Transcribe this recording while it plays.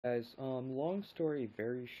Guys, long story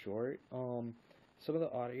very short. Some of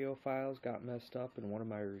the audio files got messed up in one of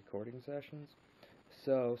my recording sessions,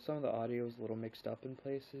 so some of the audio is a little mixed up in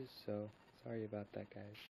places, so sorry about that,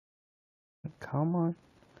 guys. Come on.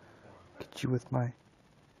 Get you with my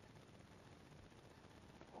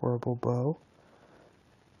horrible bow.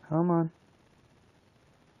 Come on.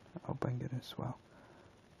 Oh my goodness, wow.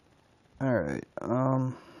 Alright,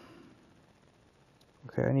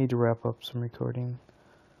 okay, I need to wrap up some recording.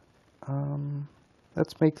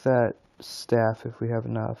 Let's make that staff if we have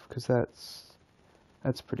enough, because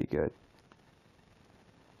that's pretty good.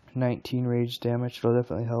 19 rage damage, it'll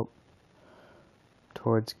definitely help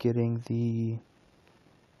towards getting the,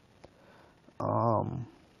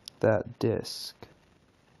 that disc.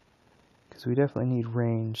 Because we definitely need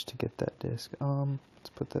range to get that disc. Let's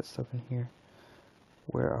put that stuff in here.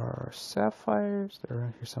 Where are our sapphires? They're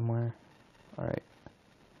around here somewhere. Alright.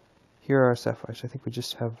 Here are our sapphires. I think we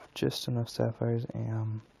just have just enough sapphires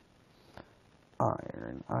and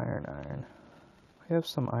iron. We have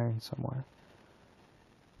some iron somewhere.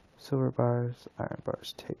 Silver bars, iron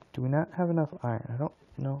bars. Take. Do we not have enough iron? I don't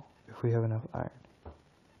know if we have enough iron.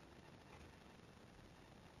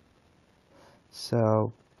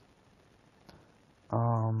 So,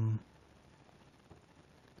 let's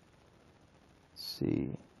see.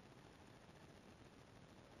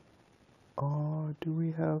 Oh, do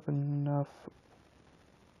we have enough?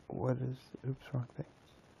 What is? Oops, wrong thing.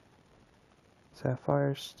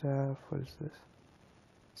 Sapphire staff. What is this?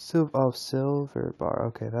 Silver bar.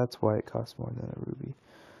 Okay, that's why it costs more than a ruby.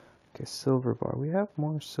 Okay, silver bar. We have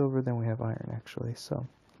more silver than we have iron, actually, so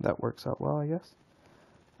that works out well, I guess.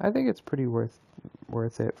 I think it's pretty worth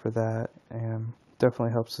it for that, and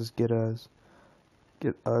definitely helps us get us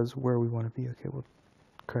where we want to be. Okay, we'll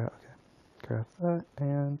craft that,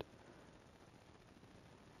 and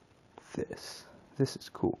this. This is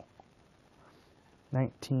cool.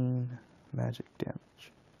 19 magic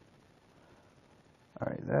damage.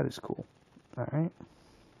 Alright, that is cool. Alright.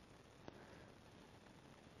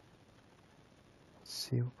 Let's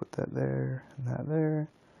see, we'll put that there, and that there.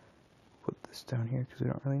 Put this down here because we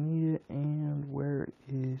don't really need it. And where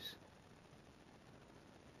is...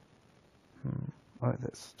 Oh,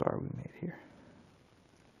 that star we made here.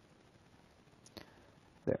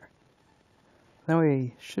 There. Now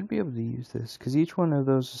we should be able to use this, because each one of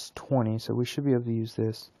those is 20, so we should be able to use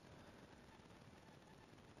this.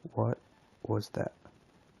 What was that?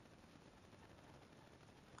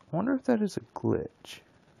 I wonder if that is a glitch,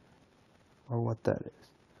 or what that is.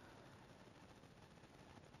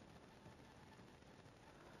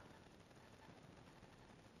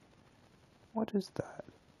 What is that?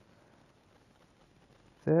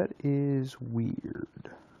 That is weird.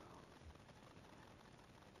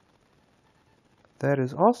 That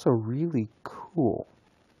is also really cool.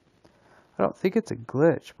 I don't think it's a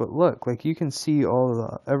glitch, but look, like you can see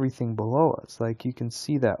everything below us. Like you can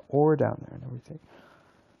see that ore down there and everything.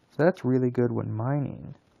 So that's really good when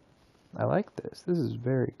mining. I like this. This is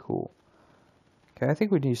very cool. Okay, I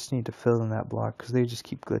think we just need to fill in that block because they just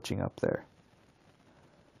keep glitching up there.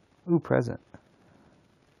 Ooh, present.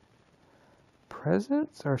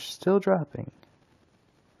 Presents are still dropping.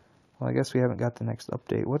 Well, I guess we haven't got the next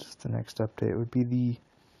update. What is the next update? It would be the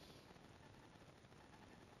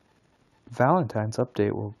Valentine's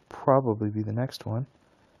update will probably be the next one.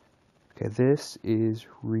 Okay, this is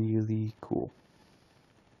really cool.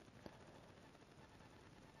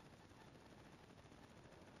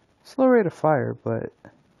 Slow rate of fire, but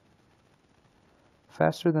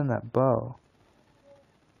faster than that bow.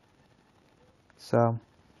 So,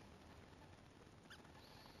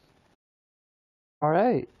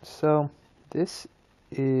 alright, so this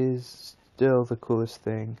is still the coolest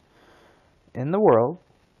thing in the world.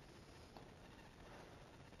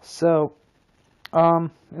 So, in a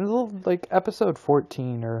little, like, episode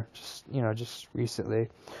 14, or just recently,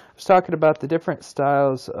 I was talking about the different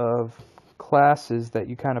styles of classes that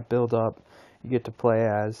you kind of build up, you get to play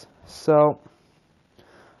as. So,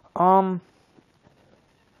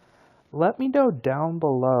 let me know down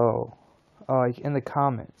below, in the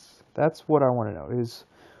comments. That's what I want to know, is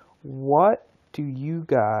what do you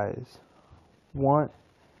guys want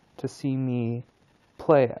to see me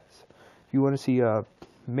play as? If you want to see a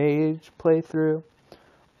mage playthrough,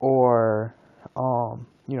 or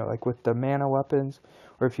like with the mana weapons,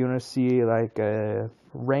 or if you want to see like a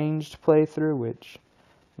ranged playthrough, which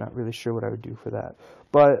I'm not really sure what I would do for that,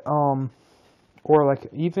 but or like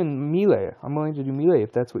even melee. I'm willing to do melee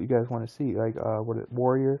if that's what you guys want to see, like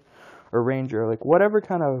warrior or ranger, like whatever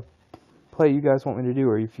kind of play you guys want me to do,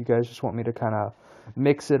 or if you guys just want me to kind of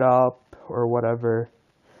mix it up or whatever,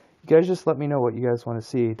 You guys just let me know what you guys want to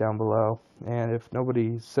see down below. And if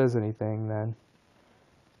nobody says anything, then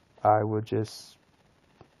I would just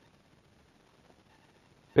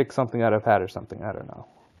pick something out of hat or something. I don't know.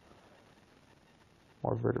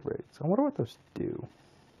 More vertebrates. I wonder what those do.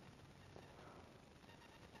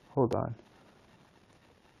 Hold on.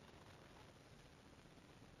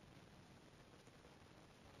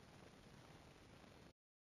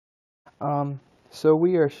 So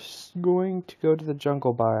we are going to go to the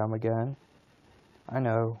jungle biome again. I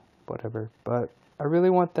know, whatever. But I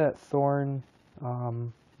really want that thorn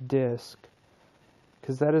disc,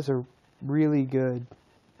 because that is a really good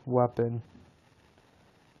weapon,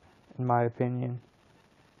 in my opinion.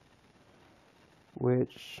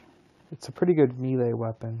 Which, it's a pretty good melee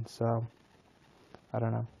weapon, so, I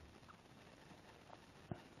don't know.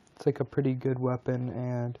 It's like a pretty good weapon,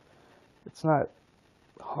 and it's not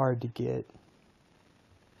hard to get.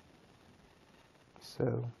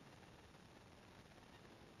 So,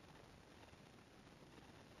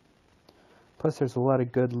 plus there's a lot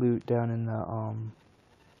of good loot down in the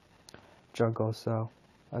jungle, so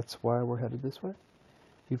that's why we're headed this way.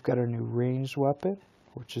 We've got our new ranged weapon,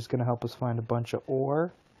 which is going to help us find a bunch of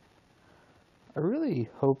ore. I really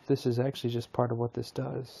hope this is actually just part of what this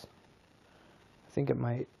does. I think it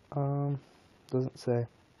might. Doesn't say.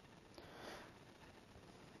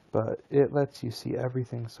 But it lets you see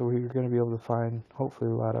everything, so we're going to be able to find,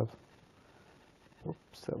 hopefully, a lot of...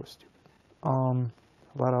 Whoops, that was stupid.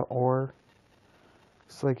 A lot of ore.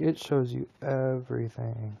 It's like, it shows you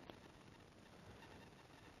everything.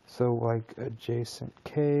 So, like, adjacent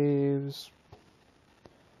caves.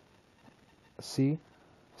 See?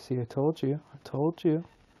 See, I told you. I told you.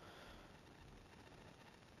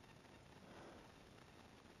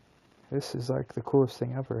 This is, like, the coolest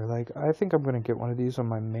thing ever. Like, I think I'm going to get one of these on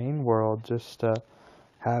my main world just to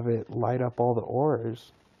have it light up all the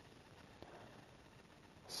ores.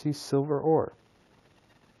 See, silver ore.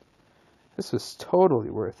 This is totally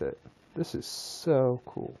worth it. This is so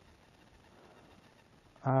cool.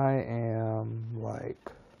 I am,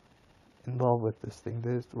 like, in love with this thing.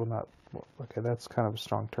 This, well, not, well, okay, that's kind of a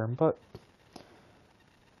strong term, but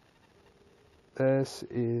this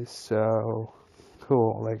is so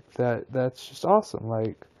cool. Like, that's just awesome.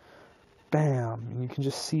 Like, bam, you can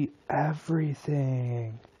just see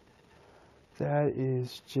everything. That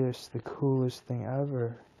is just the coolest thing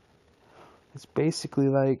ever. It's basically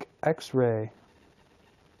like X-ray,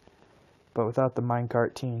 but without the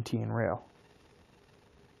minecart TNT and rail.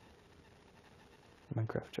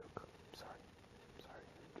 Minecraft joke. Sorry.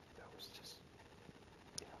 That was just,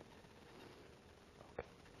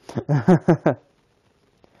 yeah. Okay.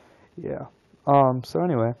 Yeah. So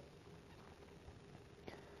anyway.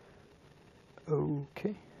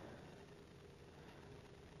 Okay.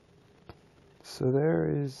 So there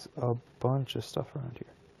is a bunch of stuff around here.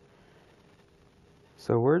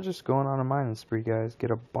 So we're just going on a mining spree, guys. Get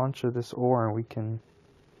a bunch of this ore and we can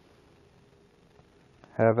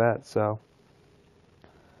have that. So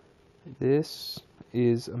this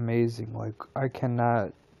is amazing. Like, I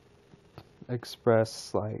cannot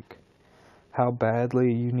express, like, how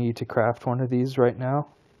badly you need to craft one of these right now.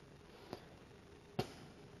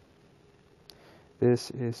 This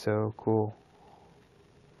is so cool.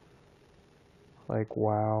 Like,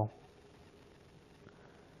 wow.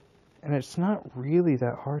 And it's not really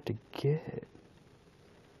that hard to get.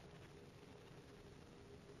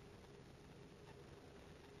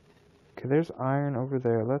 Okay, there's iron over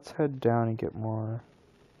there. Let's head down and get more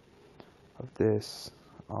of this.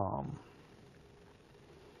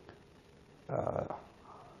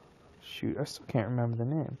 Shoot, I still can't remember the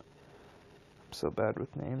name. I'm so bad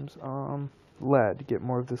with names. Lead. Get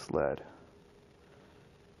more of this lead.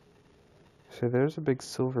 So there's a big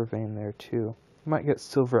silver vein there too. You might get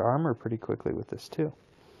silver armor pretty quickly with this too.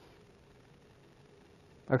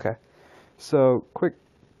 Okay, so quick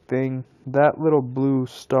thing, that little blue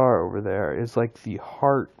star over there is like the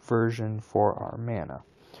heart version for our mana.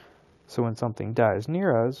 So when something dies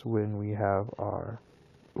near us, when we have our...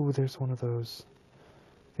 Ooh, there's one of those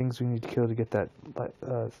things we need to kill to get that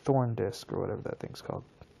thorn disc or whatever that thing's called.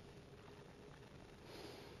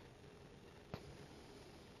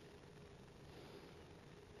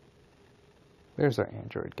 There's our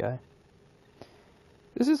android guy.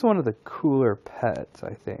 This is one of the cooler pets,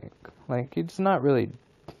 I think. Like, it's not really...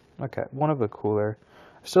 Okay, one of the cooler.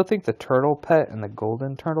 I still think the turtle pet and the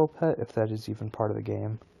golden turtle pet, if that is even part of the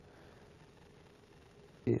game,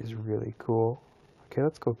 is really cool. Okay,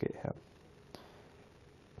 let's go get him.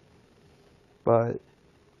 But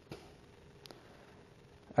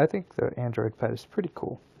I think the android pet is pretty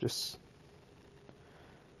cool. Just...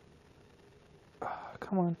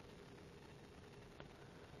 come on.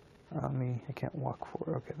 I can't walk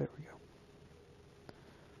forward. Okay, there we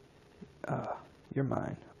go. You're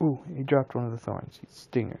mine. Ooh, he dropped one of the thorns.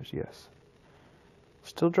 Stingers, yes.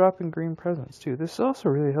 Still dropping green presents, too. This is also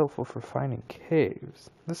really helpful for finding caves.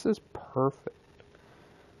 This is perfect.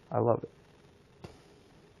 I love it.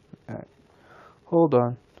 Alright. Hold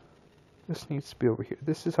on. This needs to be over here.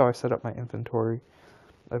 This is how I set up my inventory.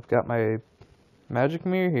 I've got my magic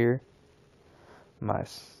mirror here. My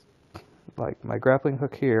grappling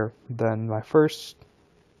hook here. Then my first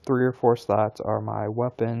 3 or 4 slots are my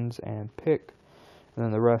weapons and pick. And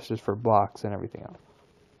then the rest is for blocks and everything else.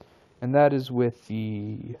 And that is with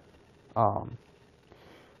the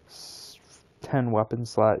 10 weapon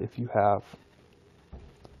slot. If you have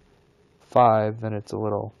 5, then it's a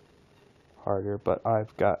little harder. But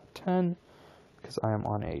I've got 10 because I am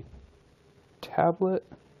on a tablet.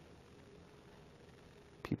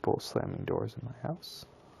 People slamming doors in my house.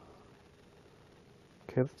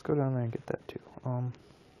 Okay, let's go down there and get that too.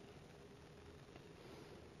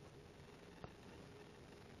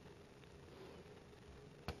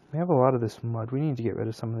 We have a lot of this mud. We need to get rid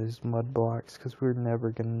of some of these mud blocks because we're never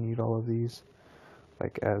going to need all of these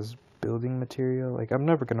like as building material. Like I'm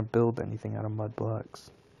never going to build anything out of mud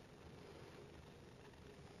blocks.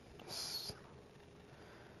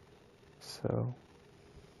 So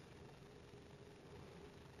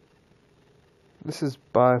this is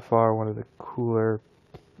by far one of the cooler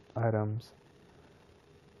items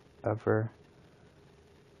ever.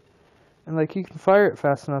 And like you can fire it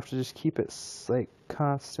fast enough to just keep it like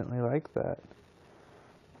constantly like that.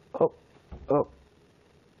 Oh, oh.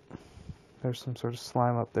 There's some sort of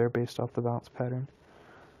slime up there based off the bounce pattern.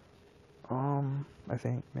 I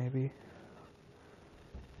think maybe.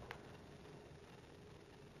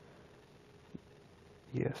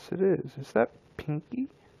 Yes, it is. Is that pinky?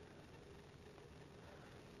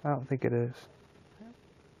 I don't think it is.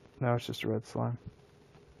 No, it's just a red slime.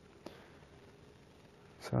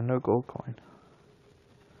 So no gold coin.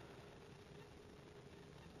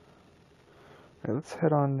 Alright, let's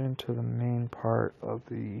head on into the main part of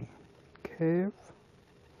the cave.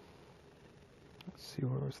 Let's see,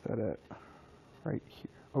 where was that at? Right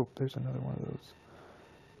here. Oh, there's another one of those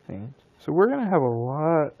things. So we're going to have a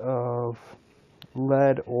lot of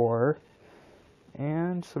lead ore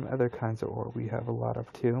and some other kinds of ore we have a lot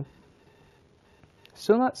of too.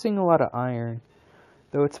 Still not seeing a lot of iron,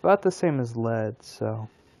 though it's about the same as lead, so.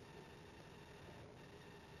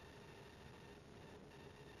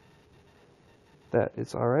 That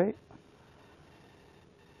is alright.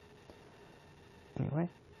 Anyway.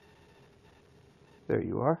 There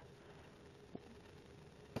you are.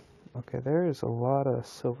 Okay, there is a lot of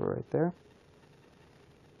silver right there.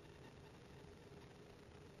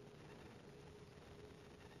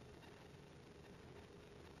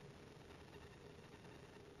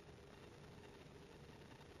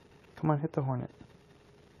 Come on, hit the hornet.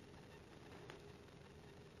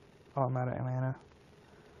 Oh, I'm out of mana.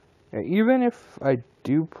 Yeah, even if I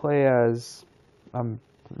do play as a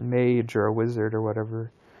mage or a wizard or whatever,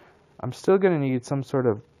 I'm still going to need some sort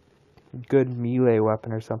of good melee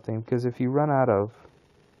weapon or something, because if you run out of...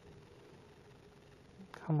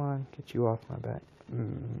 Come on, get you off my back.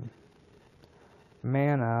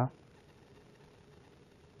 Mana.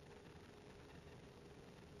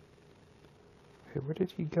 Okay, where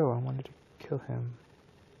did he go? I wanted to kill him.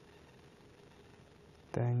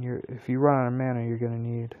 Then if you run out of mana, you're gonna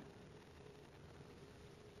need...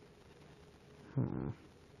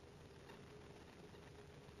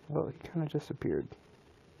 Well, he kind of disappeared.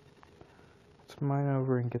 Let's mine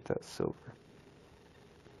over and get that silver.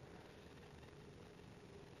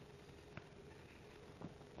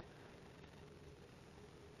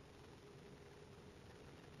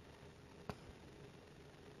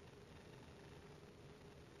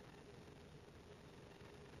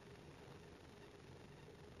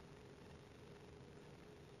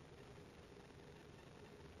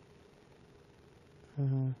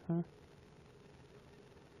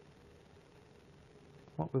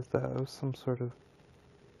 What was that? It was some sort of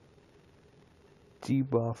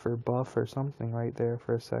debuff or buff or something right there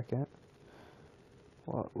for a second.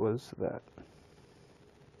 What was that?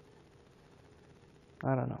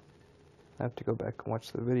 I don't know. I have to go back and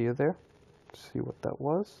watch the video there to see what that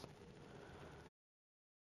was.